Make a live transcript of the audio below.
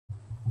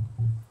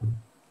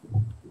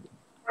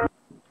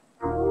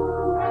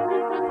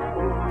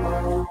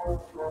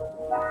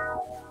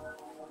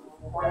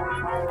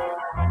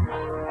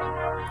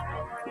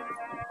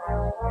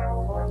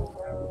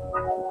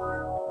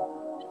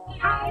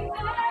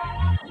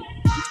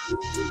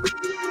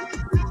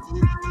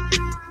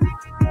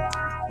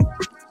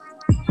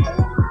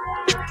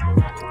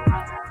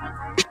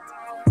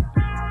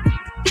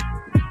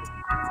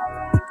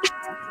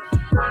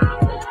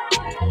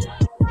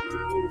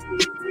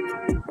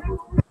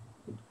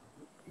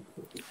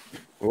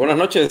Buenas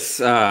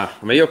noches a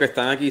amigos que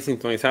están aquí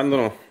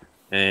sintonizándonos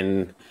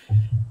en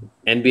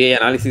NBA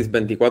Análisis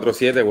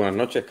 24/7. Buenas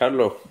noches,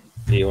 Carlos.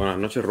 Y buenas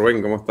noches,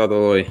 Rubén. ¿Cómo está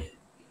todo hoy?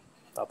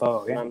 Está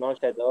todo bien. Buenas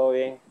noches, todo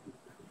bien.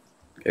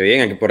 Qué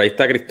bien. Aquí por ahí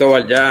está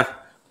Cristóbal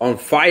ya on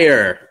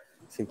fire,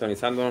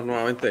 sintonizándonos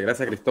nuevamente.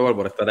 Gracias, Cristóbal,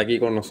 por estar aquí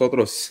con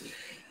nosotros.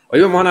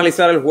 Hoy vamos a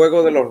analizar el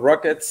juego de los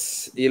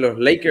Rockets y los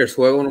Lakers,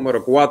 juego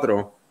número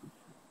 4,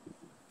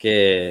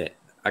 que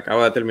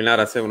acaba de terminar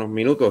hace unos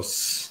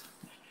minutos.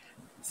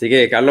 Así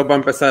que Carlos va a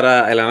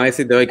empezar el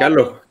análisis de hoy.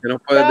 Carlos, ¿qué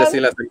nos puedes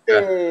decir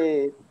acerca?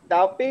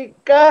 ¡Está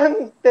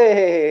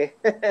picante!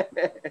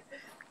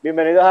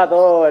 Bienvenidos a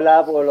todos,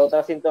 ¿verdad? Por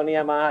otra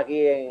sintonía más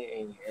aquí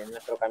en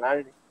nuestro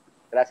canal.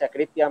 Gracias,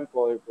 Cristian,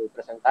 por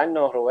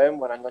presentarnos. Rubén,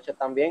 buenas noches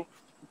también.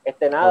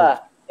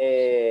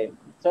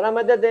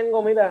 Solamente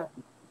tengo, mira,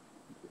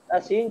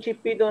 así un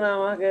chispito nada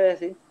más que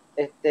decir.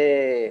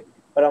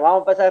 Pero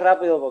vamos a empezar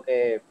rápido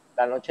porque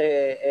la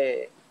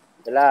noche,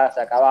 ¿verdad?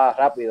 Se acaba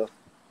rápido.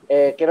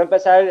 Quiero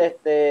empezar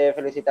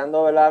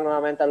felicitando, ¿verdad?,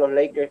 nuevamente a los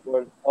Lakers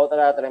por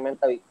otra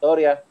tremenda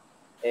victoria,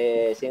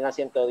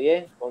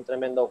 100-110, fue un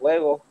tremendo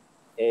juego.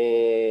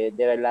 De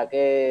verdad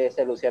que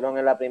se lucieron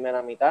en la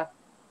primera mitad.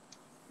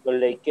 Los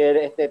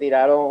Lakers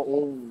tiraron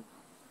un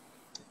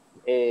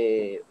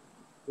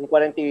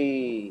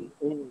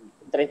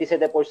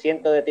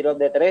 37% de tiros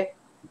de 3.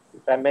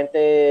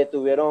 Realmente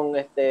tuvieron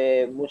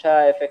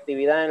mucha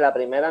efectividad en la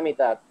primera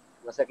mitad,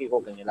 no se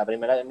equivoquen, en la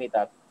primera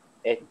mitad.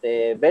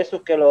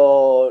 Versus que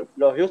los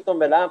Houston,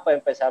 ¿verdad?, pues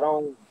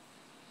empezaron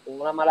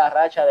una mala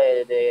racha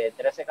de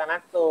 13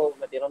 canastos,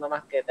 metieron nada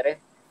más que 3,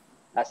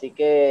 así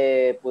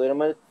que pudieron,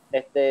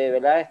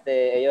 ¿verdad?,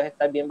 ellos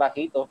están bien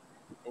bajitos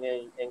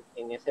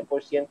en ese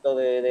 %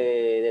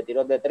 de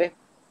tiros de 3.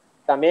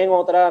 También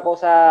otra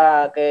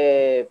cosa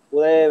que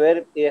pude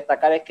ver y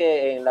destacar es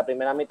que en la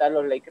primera mitad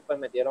los Lakers pues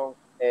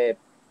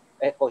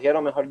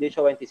escogieron, mejor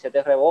dicho,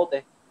 27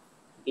 rebotes,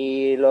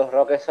 y los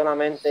Rockets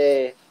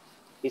solamente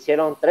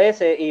hicieron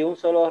 13 y un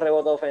solo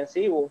rebote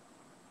ofensivo.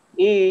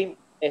 Y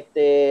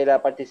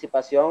la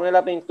participación en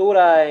la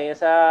pintura en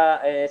esa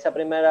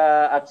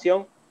primera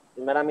acción,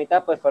 primera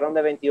mitad, pues fueron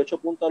de 28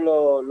 puntos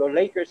los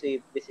Lakers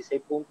y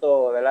 16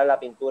 puntos, ¿verdad?, la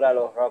pintura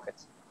los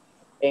Rockets.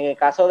 En el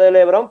caso de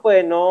Lebron,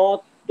 pues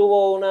no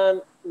tuvo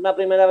una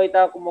primera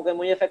mitad como que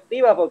muy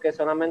efectiva, porque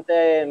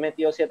solamente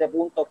metió 7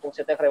 puntos con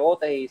 7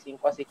 rebotes y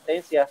 5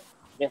 asistencias,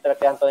 mientras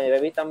que Anthony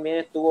Davis también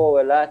estuvo,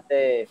 ¿verdad?,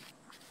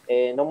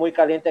 no muy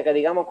caliente que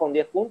digamos, con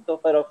 10 puntos,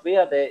 pero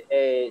fíjate,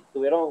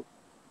 tuvieron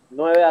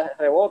 9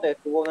 rebotes,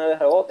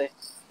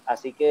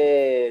 así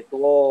que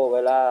tuvo,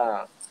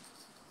 ¿verdad?,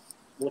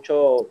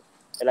 mucho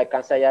el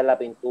alcance allá en la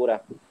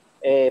pintura.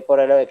 Por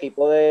el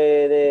equipo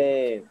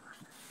de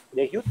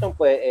Houston,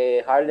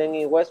 pues Harden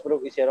y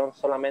Westbrook hicieron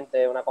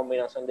solamente una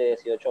combinación de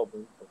 18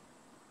 puntos.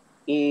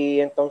 Y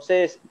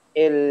entonces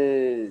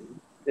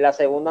la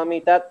segunda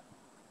mitad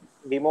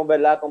vimos,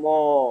 ¿verdad?,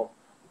 cómo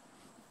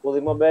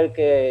pudimos ver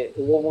que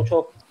hubo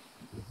muchos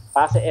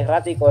pases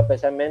erráticos,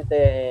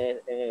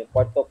 especialmente en el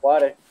cuarto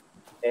quarter.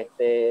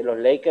 Los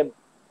Lakers,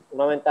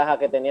 una ventaja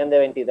que tenían de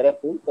 23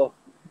 puntos,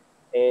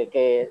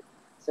 que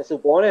se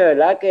supone,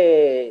 ¿verdad?,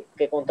 que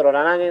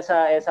controlaran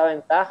esa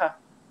ventaja,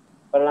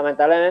 pero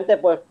lamentablemente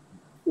pues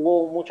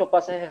hubo muchos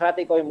pases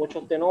erráticos y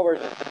muchos turnovers,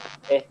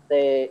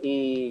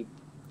 y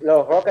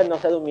los Rockets no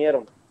se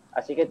durmieron,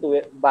 así que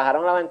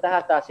bajaron la ventaja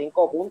hasta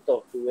 5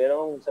 puntos,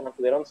 se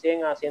mantuvieron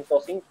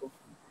 100-105,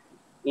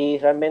 y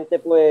realmente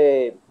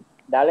pues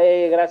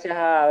darle gracias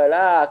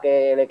 ¿verdad?, a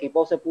que el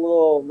equipo se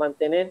pudo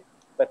mantener,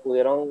 pues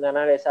pudieron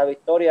ganar esa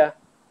victoria.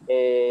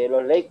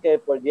 Los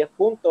Lakers por 10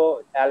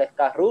 puntos, Alex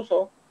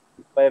Caruso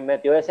pues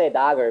metió ese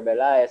dagger,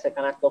 ¿verdad?, ese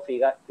canasto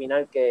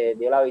final que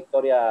dio la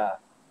victoria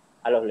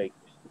a los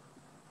Lakers.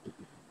 O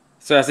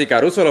sea, si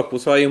Caruso los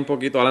puso ahí un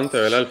poquito adelante,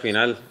 ¿verdad? Al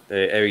final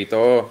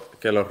evitó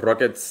que los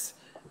Rockets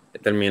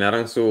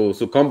terminaran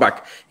su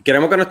comeback.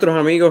 Queremos que nuestros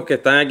amigos que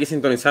están aquí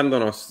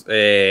sintonizándonos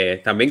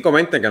también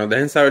comenten, que nos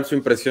dejen saber su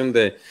impresión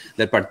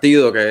del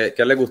partido, qué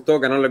les gustó,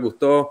 qué no les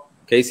gustó,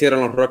 qué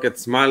hicieron los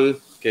Rockets mal,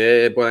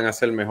 qué pueden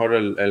hacer mejor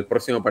el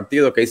próximo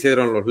partido, qué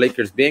hicieron los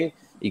Lakers bien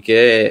y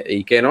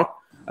qué no.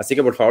 Así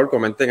que por favor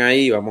comenten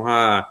ahí, vamos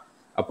a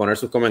poner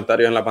sus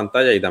comentarios en la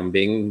pantalla y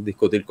también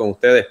discutir con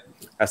ustedes.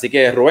 Así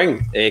que Rubén,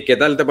 ¿qué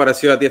tal te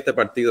pareció a ti este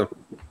partido?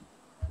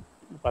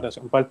 Me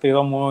pareció un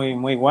partido muy,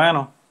 muy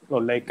bueno.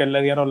 Los Lakers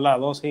le dieron la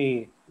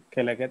dosis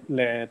que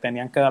le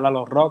tenían que dar a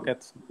los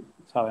Rockets.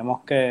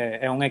 Sabemos que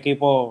es un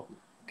equipo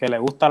que le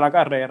gusta la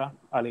carrera,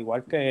 al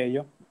igual que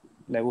ellos.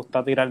 Le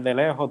gusta tirar de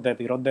lejos, de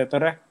tiros de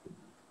 3.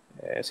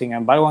 Sin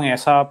embargo, en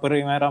esa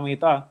primera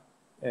mitad,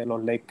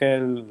 los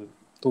Lakers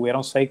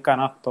tuvieron 6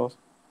 canastos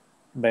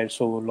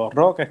versus los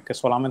Rockets, que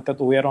solamente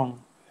tuvieron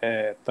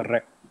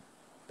 3.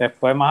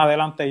 Después, más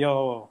adelante,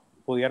 ellos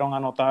pudieron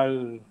anotar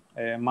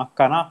más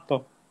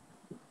canastos.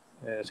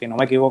 Si no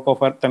me equivoco,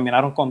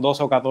 terminaron con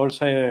 12 o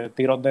 14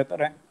 tiros de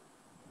 3.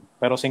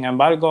 Pero, sin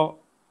embargo,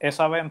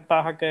 esa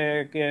ventaja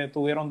que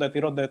tuvieron de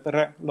tiros de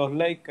 3 los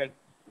Lakers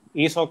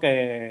hizo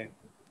que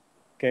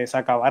se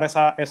acabara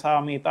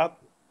esa mitad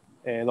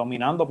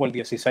dominando por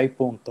 16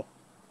 puntos.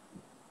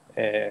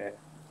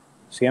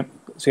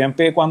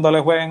 Siempre y cuando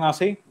le jueguen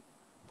así,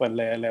 pues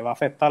le va a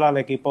afectar al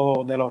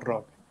equipo de los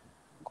Rockets.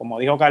 Como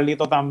dijo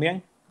Carlito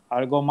también,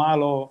 algo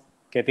malo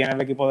que tiene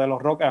el equipo de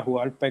los Rockets a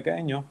jugar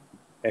pequeño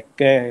es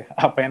que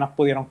apenas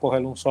pudieron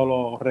coger un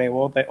solo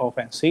rebote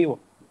ofensivo,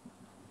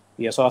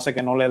 y eso hace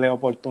que no le dé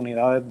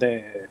oportunidades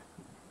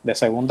de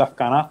segundas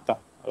canastas,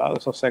 ¿verdad? De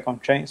esos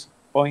second chance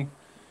points.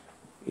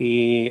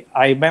 Y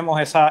ahí vemos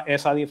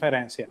esa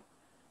diferencia.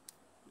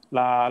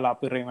 La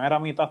primera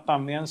mitad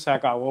también se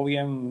acabó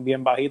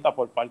bien bajita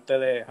por parte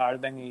de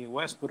Harden y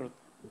Westbrook.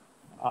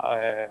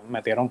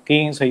 Metieron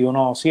 15 y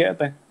uno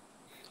 7.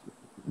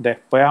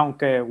 Después,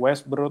 aunque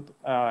Westbrook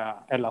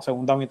en la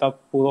segunda mitad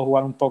pudo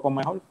jugar un poco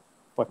mejor,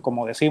 pues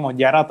como decimos,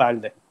 ya era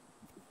tarde.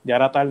 Ya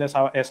era tarde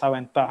esa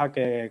ventaja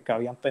que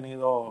habían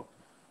tenido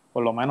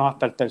por lo menos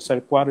hasta el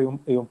tercer cuarto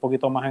y un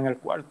poquito más en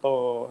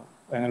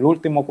el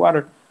último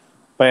cuarto.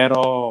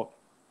 Pero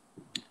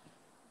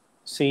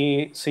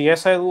si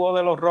ese dúo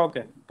de los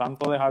Rockets,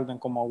 tanto de Harden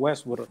como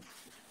Westbrook,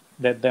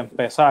 desde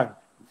empezar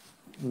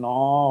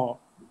no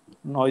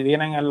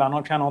vienen en la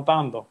noche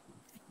anotando,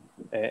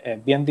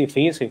 es bien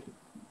difícil.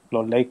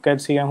 Los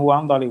Lakers siguen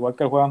jugando al igual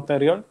que el juego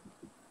anterior.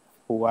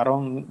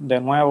 Jugaron de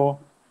nuevo,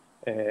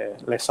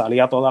 les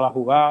salía toda la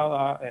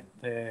jugada.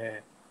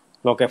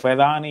 Lo que fue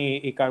Danny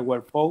y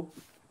Caldwell Pope,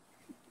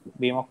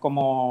 vimos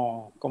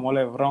como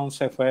Lebron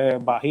se fue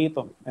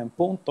bajito en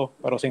puntos,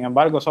 pero sin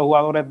embargo esos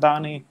jugadores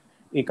Danny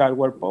y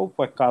Caldwell Pope,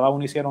 pues cada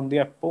uno hicieron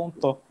 10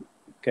 puntos,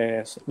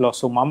 que los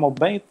sumamos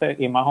 20,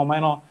 y más o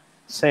menos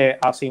se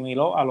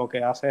asimiló a lo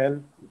que hace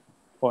él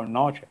por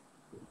noche.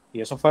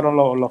 Y esos fueron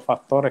los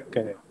factores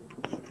que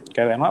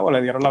de nuevo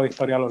le dieron la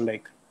victoria a los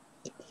Lakers.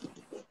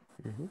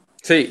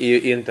 Sí,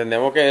 y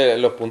entendemos que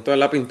los puntos en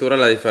la pintura,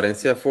 la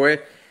diferencia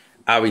fue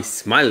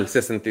abismal,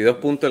 62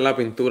 puntos en la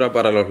pintura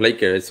para los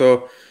Lakers.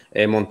 Eso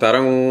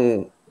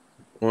montaron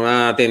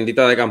una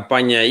tiendita de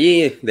campaña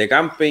allí, de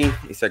camping,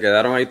 y se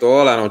quedaron ahí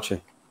toda la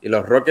noche. Y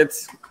los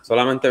Rockets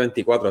solamente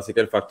 24, así que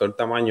el factor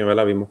tamaño,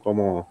 ¿verdad? Vimos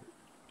cómo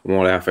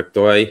les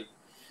afectó ahí.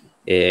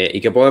 ¿Y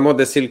qué podemos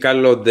decir,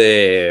 Carlos,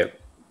 de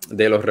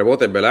los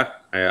rebotes, ¿verdad?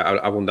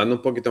 Abundando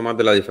un poquito más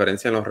de la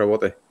diferencia en los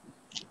rebotes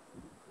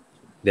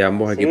de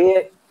ambos equipos.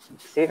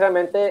 Sí,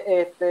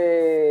 realmente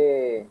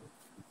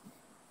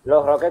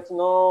los Rockets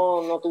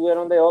no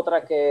tuvieron de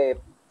otra que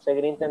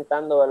seguir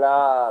intentando,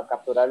 ¿verdad?,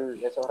 capturar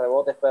esos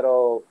rebotes,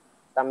 pero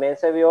también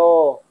se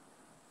vio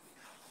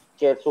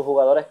que sus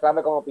jugadores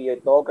clave como PJ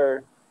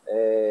Tucker,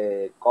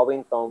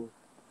 Covington,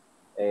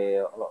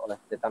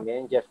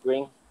 también Jeff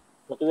Green,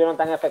 no estuvieron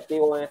tan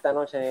efectivos en esta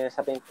noche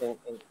en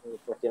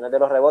cuestiones de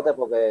los rebotes,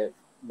 porque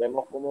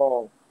vemos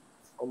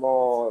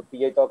como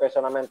PJ Tucker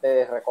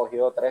solamente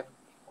recogió 3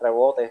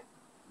 rebotes.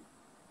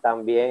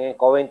 También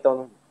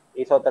Covington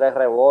hizo 3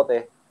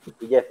 rebotes,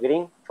 y Jeff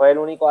Green fue el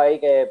único ahí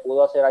que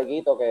pudo hacer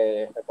algo,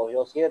 que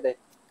recogió 7.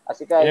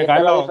 Así que ahí está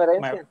Carlos, la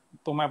diferencia.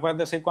 ¿Tú me puedes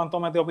decir cuánto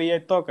metió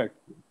PJ Tucker?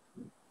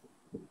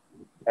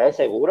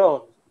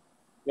 Seguro.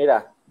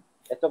 Mira,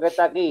 esto que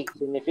está aquí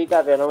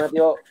significa que no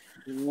metió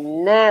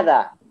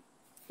nada.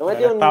 No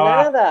metió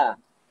nada.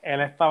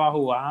 Él estaba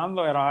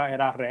jugando,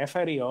 era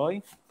referee hoy,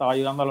 estaba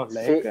ayudando a los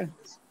Lakers.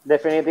 Sí,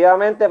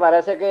 definitivamente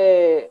parece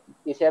que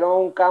hicieron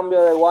un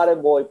cambio de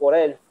Waterboy por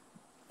él,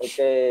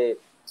 porque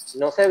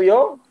no se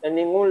vio en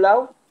ningún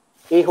lado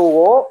y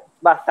jugó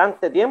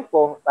bastante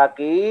tiempo.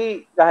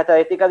 Aquí las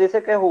estadísticas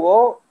dicen que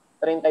jugó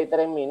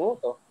 33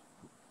 minutos,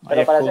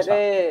 pero parece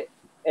que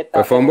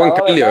pues fue un buen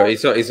cardio,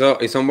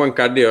 hizo un buen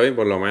cardio hoy,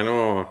 por lo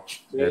menos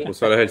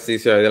puso el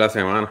ejercicio de la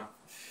semana.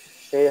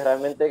 Sí,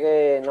 realmente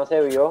que no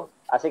se vio.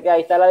 Así que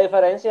ahí está la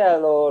diferencia.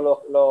 Los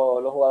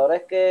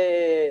jugadores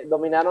que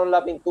dominaron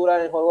la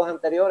pintura en juegos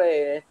anteriores,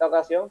 en esta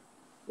ocasión,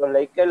 los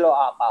Lakers los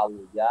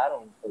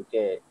apabullaron,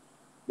 porque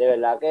de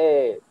verdad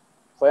que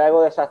fue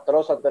algo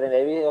desastroso. Anthony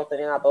Davis los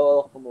tenían a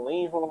todos como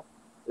hijos.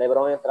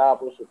 Lebron entraba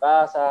por su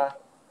casa.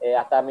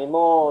 Hasta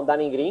mismo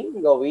Danny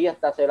Green lo vi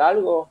hasta hacer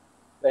algo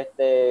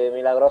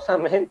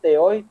milagrosamente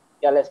hoy.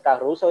 Y Alex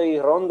Caruso y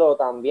Rondo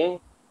también.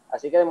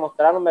 Así que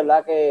demostraron,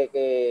 ¿verdad?,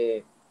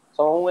 que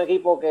son un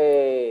equipo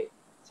que,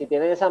 si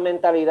tienen esa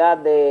mentalidad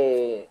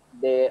de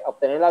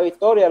obtener la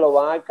victoria, lo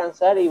van a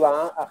alcanzar y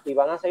van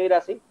a seguir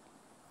así.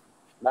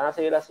 Van a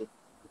seguir así.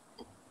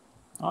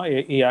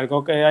 Y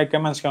algo que hay que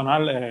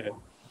mencionar,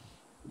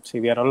 si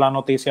vieron la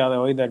noticia de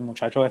hoy del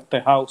muchacho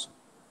de House,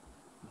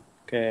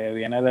 que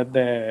viene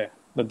desde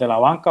la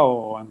banca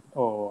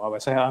o a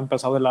veces ha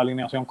empezado en la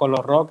alineación con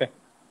los Rockets,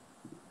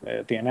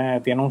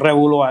 tiene un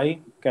revuelo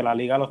ahí que la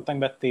liga lo está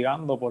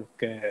investigando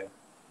porque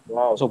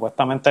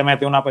supuestamente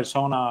metió una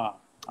persona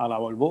a la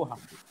burbuja,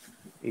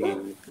 y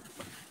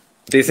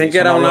Dicen Y que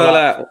eso era no lo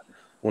da.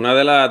 una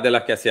de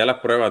las que hacía las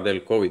pruebas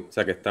del COVID, o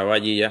sea, que estaba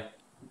allí ya,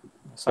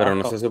 pero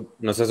Exacto.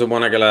 no se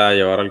supone que la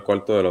llevara al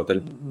cuarto del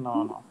hotel.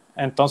 No, no.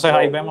 Entonces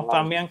ahí Oh, vemos wow.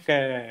 también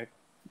que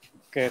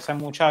ese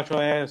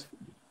muchacho es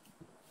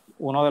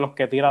uno de los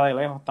que tira de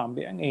lejos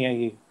también Sí,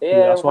 y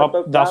es un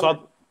factor clave.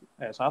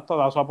 exacto,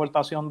 da su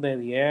aportación de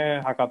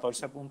 10 a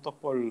 14 puntos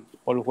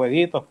por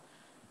jueguito.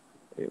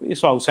 Y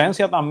su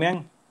ausencia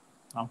también,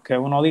 aunque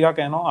uno diga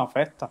que no,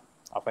 afecta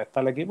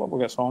al equipo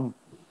porque son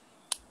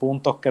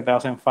puntos que te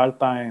hacen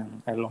falta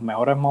en los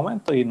mejores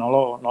momentos y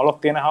no los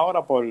tienes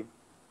ahora por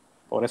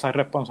esa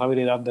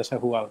responsabilidad de ese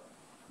jugador.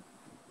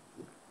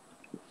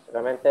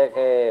 Realmente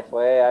que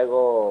fue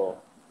algo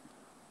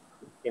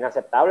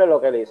inaceptable lo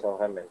que él hizo,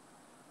 realmente.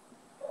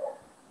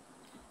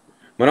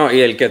 Bueno,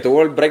 y el que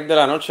tuvo el break de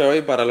la noche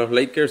hoy para los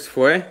Lakers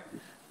fue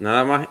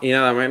nada más y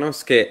nada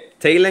menos que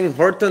Talen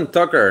Horton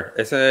Tucker.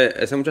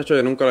 Ese muchacho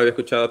yo nunca lo había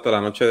escuchado hasta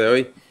la noche de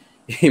hoy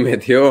y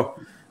metió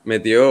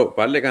un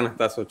par de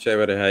canastazos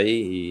chéveres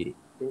ahí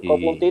Cinco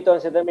y puntitos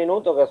en 7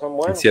 minutos, que son en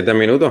buenos. 7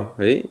 minutos,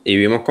 ¿sí? Y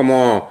vimos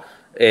como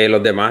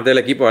los demás del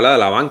equipo, ¿verdad? De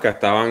la banca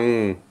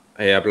estaban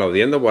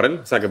aplaudiendo por él.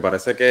 O sea que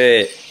parece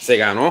que se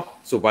ganó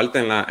su parte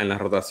en la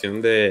rotación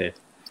de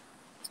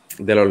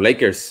los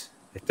Lakers.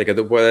 ¿Qué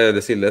tú puedes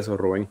decir de eso,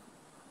 Rubén?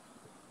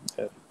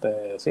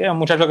 Sí, es un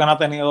muchacho que no ha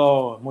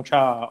tenido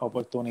mucha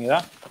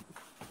oportunidad.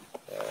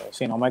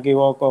 Si no me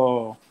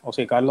equivoco, o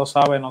si Carlos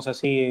sabe, no sé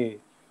si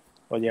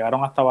lo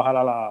llegaron hasta bajar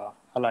a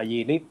la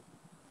G League,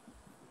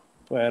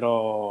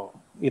 pero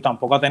y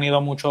tampoco ha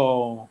tenido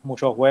muchos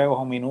juegos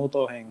o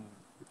minutos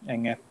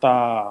en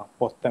esta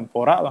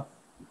postemporada.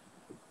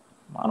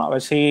 Bueno, a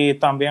ver si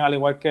también, al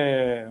igual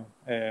que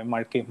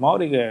Marquis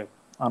Mori, que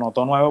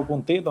anotó 9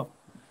 puntitos,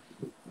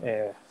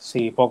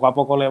 si poco a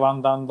poco le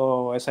van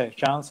dando ese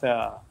chance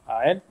a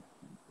él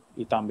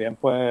y también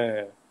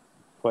pues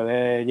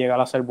puede llegar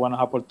a hacer buenas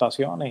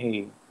aportaciones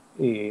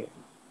y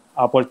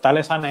aportar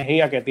esa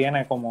energía que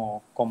tiene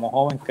como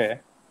joven que es.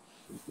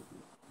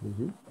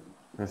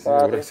 Así, Ah,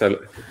 seguro. sí.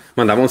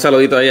 Mandamos un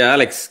saludito ahí a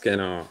Alex, que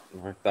nos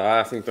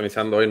está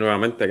sintonizando hoy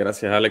nuevamente.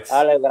 Gracias, Alex.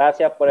 Alex,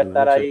 gracias por Buenas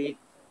estar noches. ahí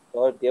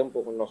todo el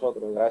tiempo con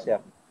nosotros. Gracias.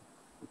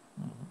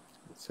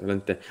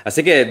 Excelente.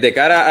 Así que de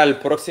cara al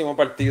próximo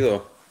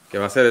partido, que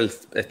va a ser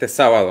este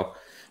sábado,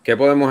 ¿qué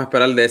podemos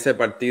esperar de ese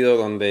partido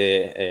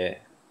donde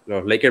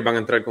los Lakers van a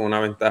entrar con una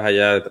ventaja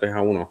ya de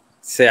 3-1?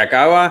 ¿Se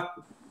acaba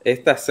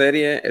esta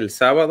serie el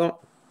sábado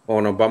o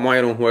nos vamos a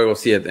ir a un juego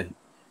 7?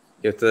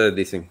 ¿Qué ustedes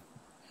dicen?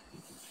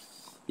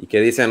 ¿Y qué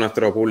dice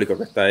nuestro público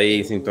que está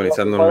ahí Un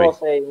sintonizándonos juego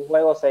hoy? 6, un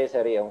juego 6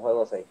 sería, un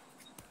juego 6.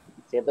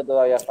 Siento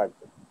todavía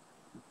falta.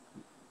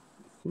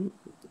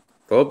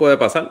 Todo puede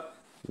pasar.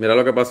 Mira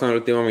lo que pasó en el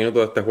último minuto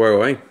de este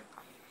juego, ¿eh?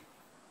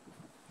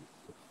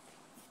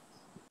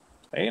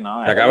 Sí,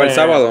 no, ¿Se acaba el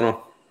sábado o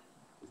no?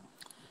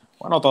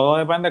 bueno, todo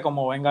depende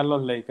cómo vengan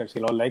los Lakers. Si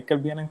los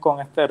Lakers vienen con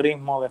este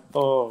ritmo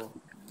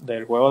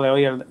del juego de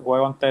hoy y el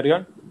juego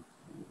anterior,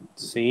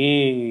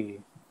 sí,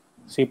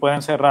 sí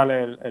pueden cerrar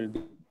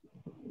el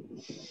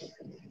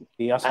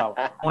día sábado.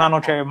 Una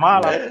noche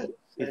mala,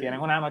 si tienen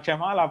una noche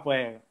mala,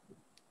 pues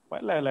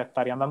le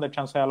estarían dando el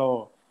chance a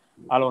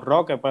los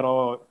Rockets,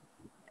 pero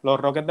los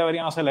Rockets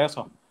deberían hacer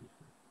eso.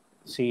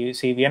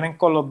 Si vienen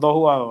con los dos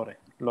jugadores,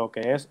 lo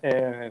que es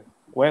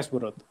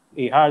Westbrook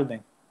y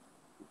Harden,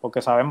 porque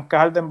sabemos que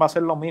Harden va a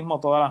hacer lo mismo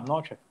todas las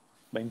noches,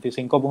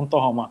 25 puntos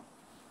o más,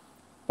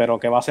 pero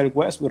 ¿qué va a hacer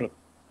Westbrook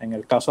en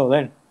el caso de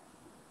él?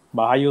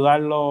 Va a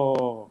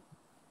ayudarlo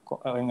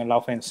en la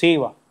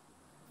ofensiva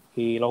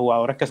y los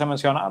jugadores que se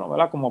mencionaron,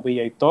 ¿verdad? Como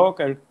PJ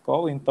Tucker,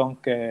 Covington,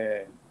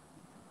 que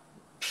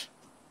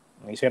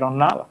no hicieron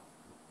nada,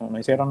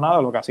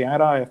 lo que hacían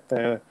era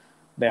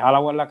dejar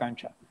agua en la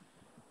cancha.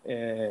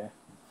 Eh,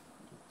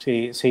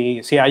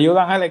 si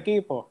ayudan al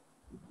equipo,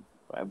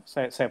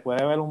 pues se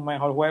puede ver un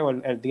mejor juego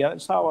el día del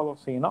sábado.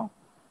 Si no,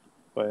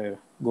 pues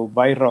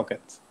goodbye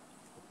Rockets.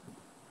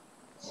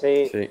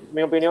 Sí, Sí.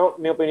 mi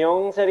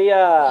opinión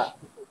sería,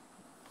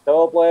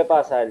 todo puede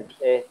pasar.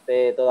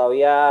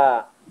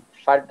 Todavía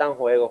faltan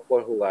juegos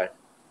por jugar.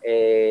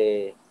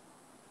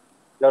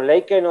 Los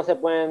Lakers no se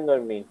pueden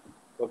dormir,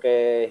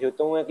 porque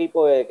Houston es un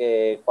equipo de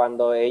que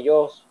cuando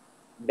ellos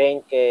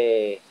ven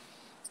que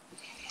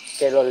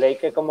los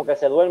Lakers como que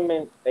se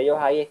duermen, ellos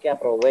ahí es que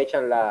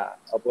aprovechan la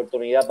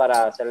oportunidad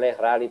para hacerles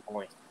rally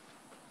point.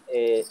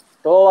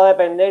 Todo va a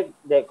depender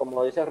de,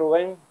 como dice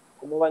Rubén,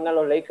 cómo vengan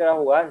los Lakers a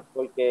jugar,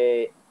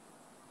 porque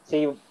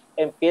si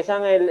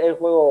empiezan el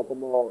juego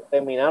como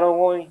terminaron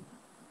hoy,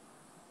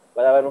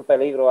 puede haber un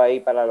peligro ahí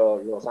para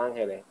los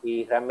Ángeles.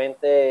 Y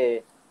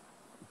realmente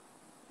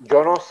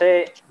yo no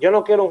sé, yo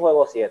no quiero un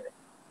juego 7.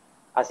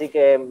 Así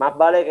que más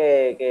vale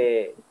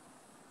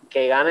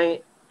que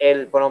ganen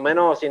por lo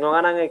menos si no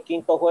ganan el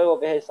quinto juego,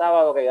 que es el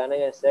sábado, que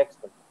ganen el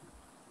sexto.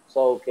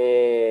 So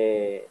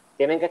que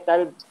tienen que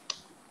estar,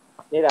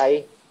 mira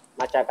ahí,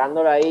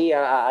 machacándole ahí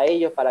a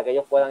ellos para que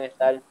ellos puedan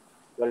estar,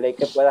 los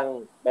Lakers puedan,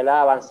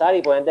 ¿verdad?, avanzar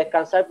y pueden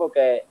descansar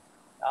porque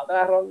la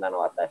otra ronda no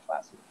va a estar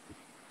fácil.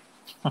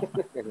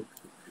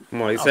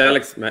 Como dice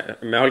Alex,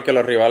 mejor que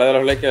los rivales de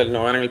los Lakers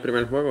no ganen el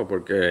primer juego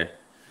porque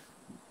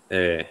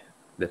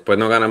después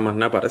no ganan más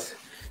nada, parece.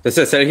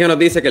 Entonces Sergio nos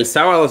dice que el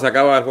sábado se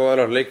acaba el juego de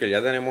los Lakers.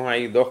 Ya tenemos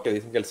ahí dos que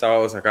dicen que el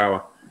sábado se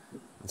acaba.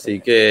 Así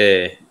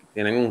que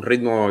tienen un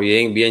ritmo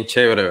bien, bien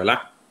chévere, ¿verdad?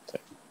 Sí.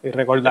 Y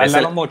recordarle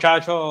a los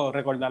muchachos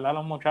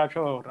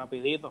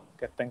rapidito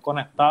que estén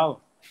conectados.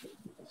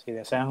 Si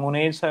desean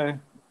unirse,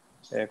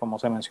 como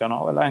se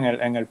mencionó,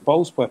 ¿verdad? En el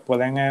post, pues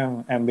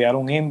pueden enviar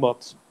un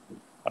inbox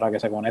para que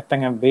se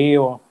conecten en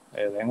vivo,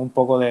 den un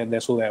poco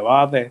de su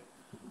debate,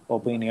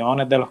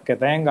 opiniones de los que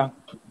tengan.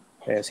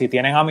 Si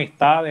tienen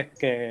amistades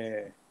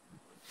que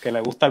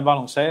les gusta el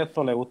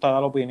baloncesto, les gusta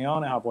dar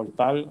opiniones,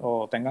 aportar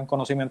o tengan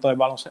conocimiento del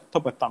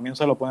baloncesto, pues también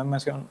se lo pueden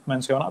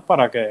mencionar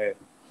para que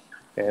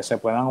se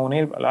puedan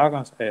unir,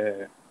 ¿verdad?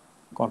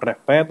 Con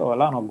respeto,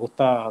 ¿verdad? Nos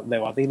gusta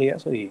debatir y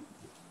eso, y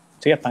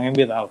sí, están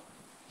invitados.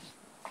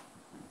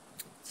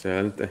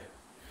 Excelente.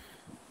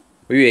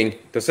 Muy bien,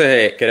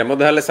 entonces queremos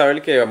dejarles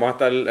saber que vamos a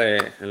estar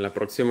en el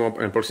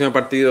próximo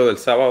partido del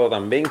sábado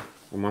también.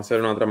 Vamos a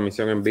hacer una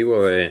transmisión en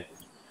vivo de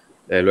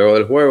luego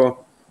del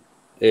juego.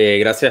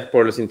 Gracias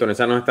por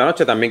sintonizarnos esta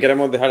noche. También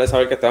queremos dejarles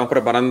saber que estamos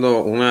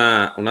preparando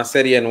una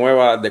serie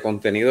nueva de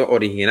contenido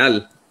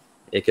original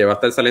que va a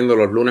estar saliendo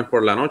los lunes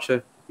por la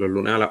noche, los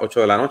lunes a las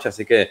 8 de la noche.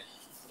 Así que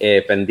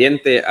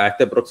pendiente a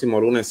este próximo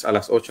lunes a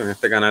las 8 en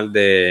este canal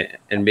de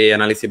NBA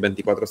Análisis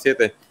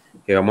 24/7,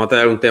 que vamos a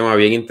tener un tema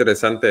bien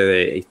interesante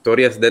de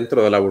historias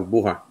dentro de la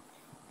burbuja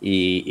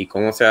y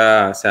cómo se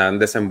han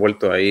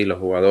desenvuelto ahí los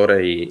jugadores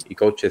y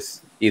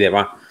coaches y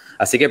demás.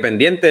 Así que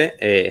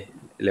pendiente,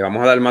 le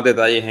vamos a dar más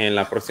detalles en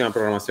la próxima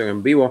programación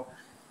en vivo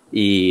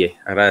y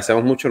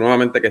agradecemos mucho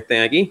nuevamente que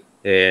estén aquí.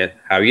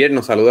 Javier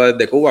nos saluda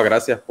desde Cuba,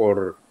 gracias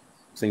por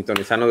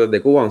sintonizarnos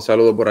desde Cuba, un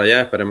saludo por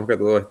allá, esperemos que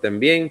todos estén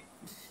bien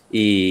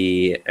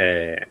y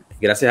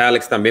gracias a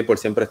Alex también por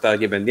siempre estar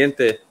aquí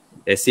pendiente.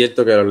 Es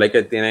cierto que los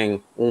Lakers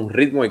tienen un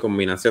ritmo y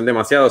combinación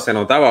demasiado, se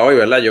notaba hoy,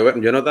 ¿verdad?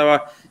 Yo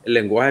notaba el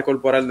lenguaje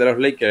corporal de los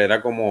Lakers,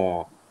 era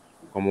como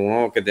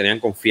uno que tenían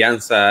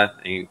confianza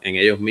en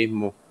ellos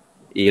mismos.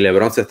 Y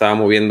Lebron se estaba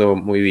moviendo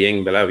muy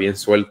bien, ¿verdad? Bien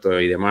suelto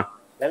y demás.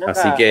 Ven acá,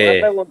 así que...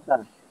 una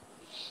pregunta.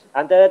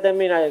 Antes de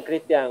terminar,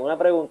 Cristian, una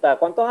pregunta.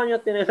 ¿Cuántos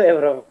años tiene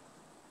Lebron?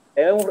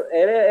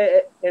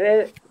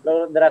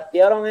 ¿Lo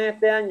draftearon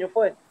este año,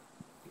 fue?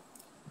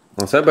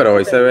 No sé, pero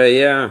hoy se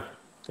veía...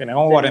 Tiene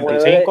como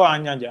 45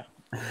 años ya.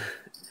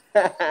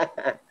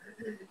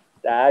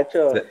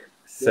 Tacho.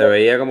 Se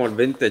veía como el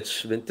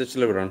vintage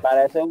Lebron.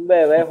 Parece un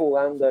bebé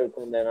jugando el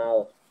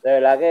condenado. De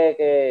verdad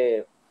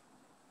que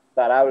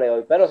parable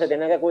hoy, pero se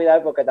tiene que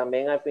cuidar porque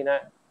también al final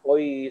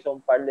hoy hizo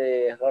un par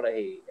de errores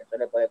y eso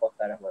le puede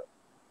costar el juego.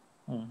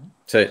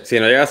 Sí, si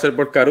no llega a ser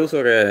por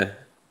Caruso que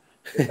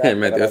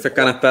metió ese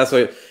canastazo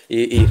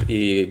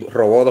y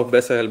robó 2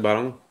 veces el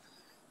balón,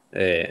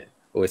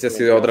 hubiese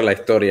sido otra la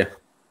historia.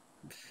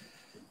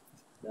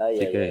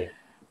 Así que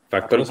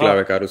factor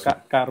clave Caruso.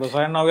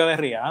 Caruso es el novio de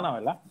Rihanna,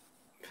 ¿verdad?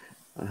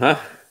 Ajá.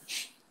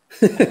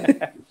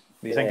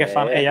 Dicen que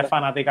ella es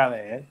fanática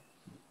de él.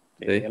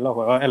 Sí. En los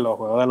juegos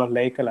de los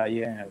Lakers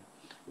allí ella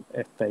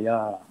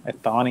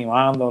estaba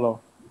animándolo,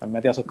 él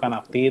metía sus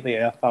canastitas y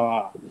ella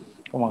estaba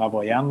como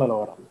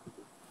apoyándolo, bro.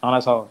 No,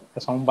 eso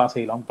es un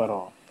vacilón,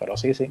 pero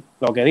sí,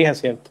 lo que dije es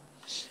cierto.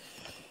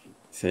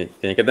 Sí,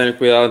 tienes que tener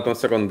cuidado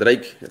entonces con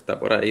Drake, que está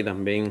por ahí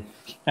también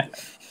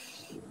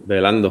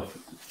velando.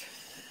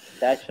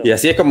 Y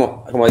así es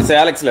como dice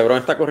Alex, LeBron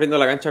está corriendo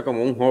la cancha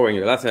como un joven,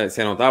 ¿verdad?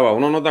 Se notaba,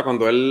 uno nota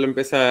cuando él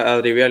empieza a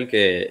drivear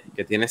que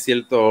tiene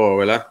cierto,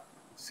 ¿verdad?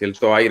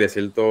 Cierto aire,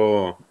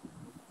 cierto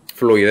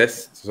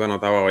fluidez, eso se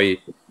notaba hoy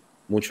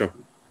mucho.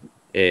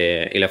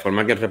 Y la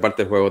forma que él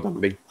reparte el juego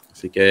también.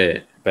 Así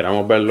que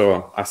esperamos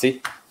verlo así.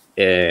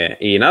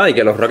 Y nada, y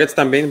que los Rockets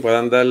también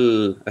puedan dar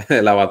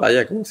la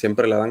batalla, como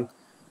siempre la dan,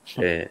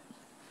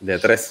 de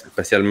 3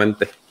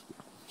 especialmente.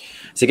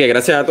 Así que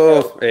gracias a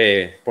todos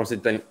por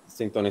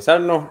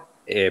sintonizarnos.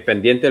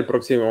 Pendiente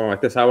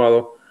este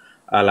sábado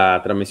a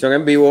la transmisión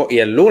en vivo y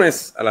el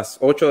lunes a las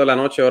 8 de la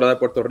noche, hora de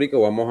Puerto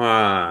Rico, vamos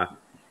a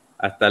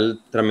estar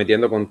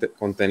transmitiendo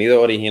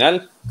contenido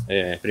original.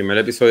 Primer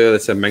episodio del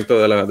segmento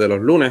de los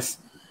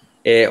lunes.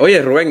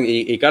 Oye, Rubén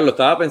y Carlos,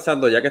 estaba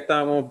pensando, ya que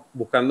estábamos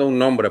buscando un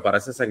nombre para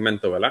ese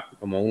segmento, ¿verdad?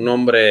 Como un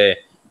nombre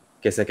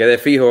que se quede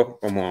fijo,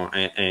 como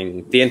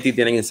en TNT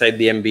tienen Inside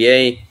the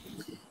NBA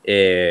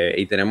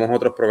y tenemos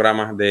otros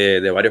programas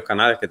de varios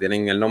canales que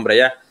tienen el nombre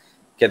ya.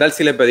 ¿Qué tal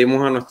si le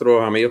pedimos a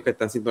nuestros amigos que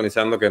están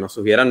sintonizando que nos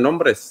sugieran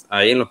nombres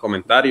ahí en los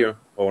comentarios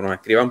o nos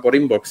escriban por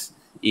inbox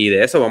y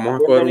de eso vamos a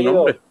escoger un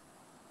nombre?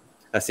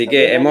 Así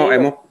que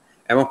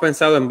hemos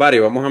pensado en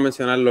varios, vamos a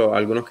mencionarlo,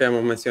 algunos que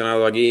hemos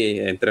mencionado aquí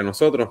entre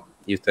nosotros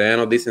y ustedes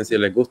nos dicen si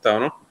les gusta o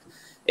no.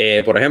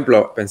 Por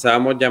ejemplo,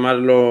 pensábamos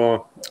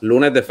llamarlo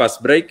lunes de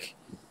Fast Break,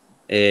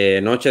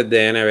 noches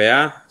de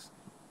NBA,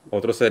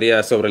 otro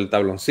sería sobre el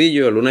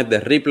tabloncillo, lunes de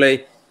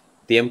Replay,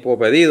 tiempo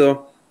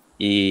pedido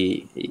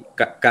y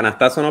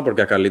canastazo no,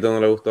 porque a Carlito no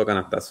le gustó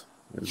canastazo.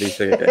 Él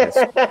dice que es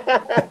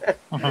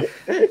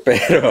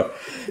eso.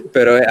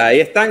 Pero ahí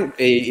están.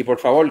 Y por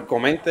favor,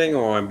 comenten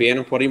o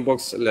envíenos por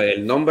inbox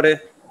el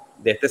nombre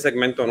de este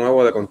segmento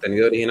nuevo de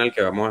contenido original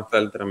que vamos a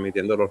estar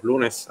transmitiendo los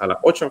lunes a las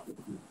 8.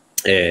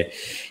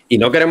 Y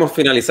no queremos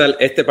finalizar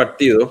este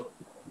partido,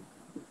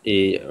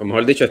 y o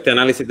mejor dicho, este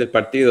análisis del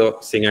partido,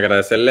 sin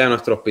agradecerle a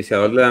nuestro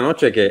auspiciador de la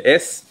noche, que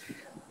es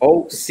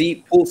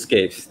OC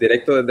Poolscapes,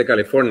 directo desde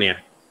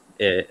California.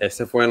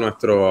 Ese fue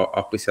nuestro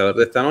auspiciador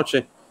de esta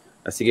noche.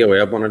 Así que voy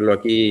a ponerlo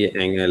aquí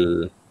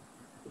en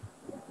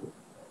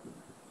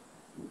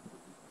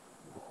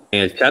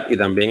el chat y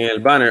también en el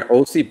banner.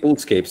 OC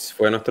Poolscapes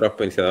fue nuestro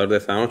auspiciador de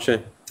esta noche,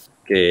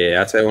 que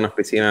hace unas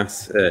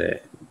piscinas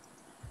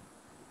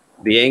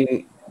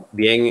bien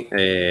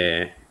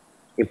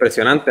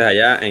impresionantes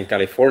allá en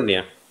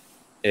California.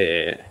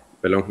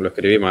 Perdón, lo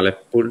escribí mal, es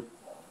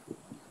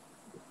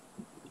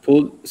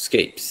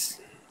Poolscapes.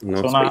 No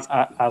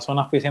hace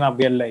unas piscinas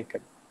bien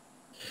Lakers.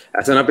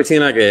 Hace una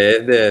piscina que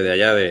es de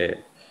allá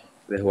de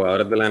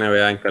jugadores de la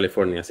NBA en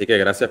California. Así que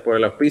gracias por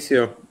el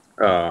auspicio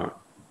a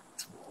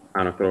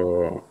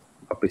nuestro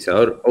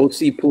auspiciador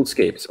OC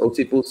Poolscapes,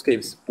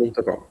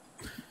 ocpoolscapes.com.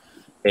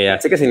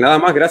 Así que sin nada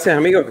más, gracias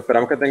amigos,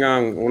 esperamos que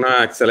tengan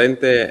una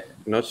excelente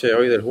noche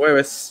hoy del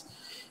jueves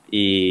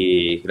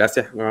y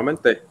gracias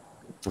nuevamente.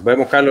 Nos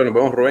vemos Carlos, nos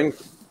vemos Rubén.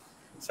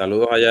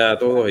 Saludos allá a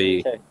todos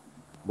y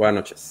buenas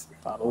noches.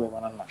 Saludos y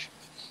buenas noches.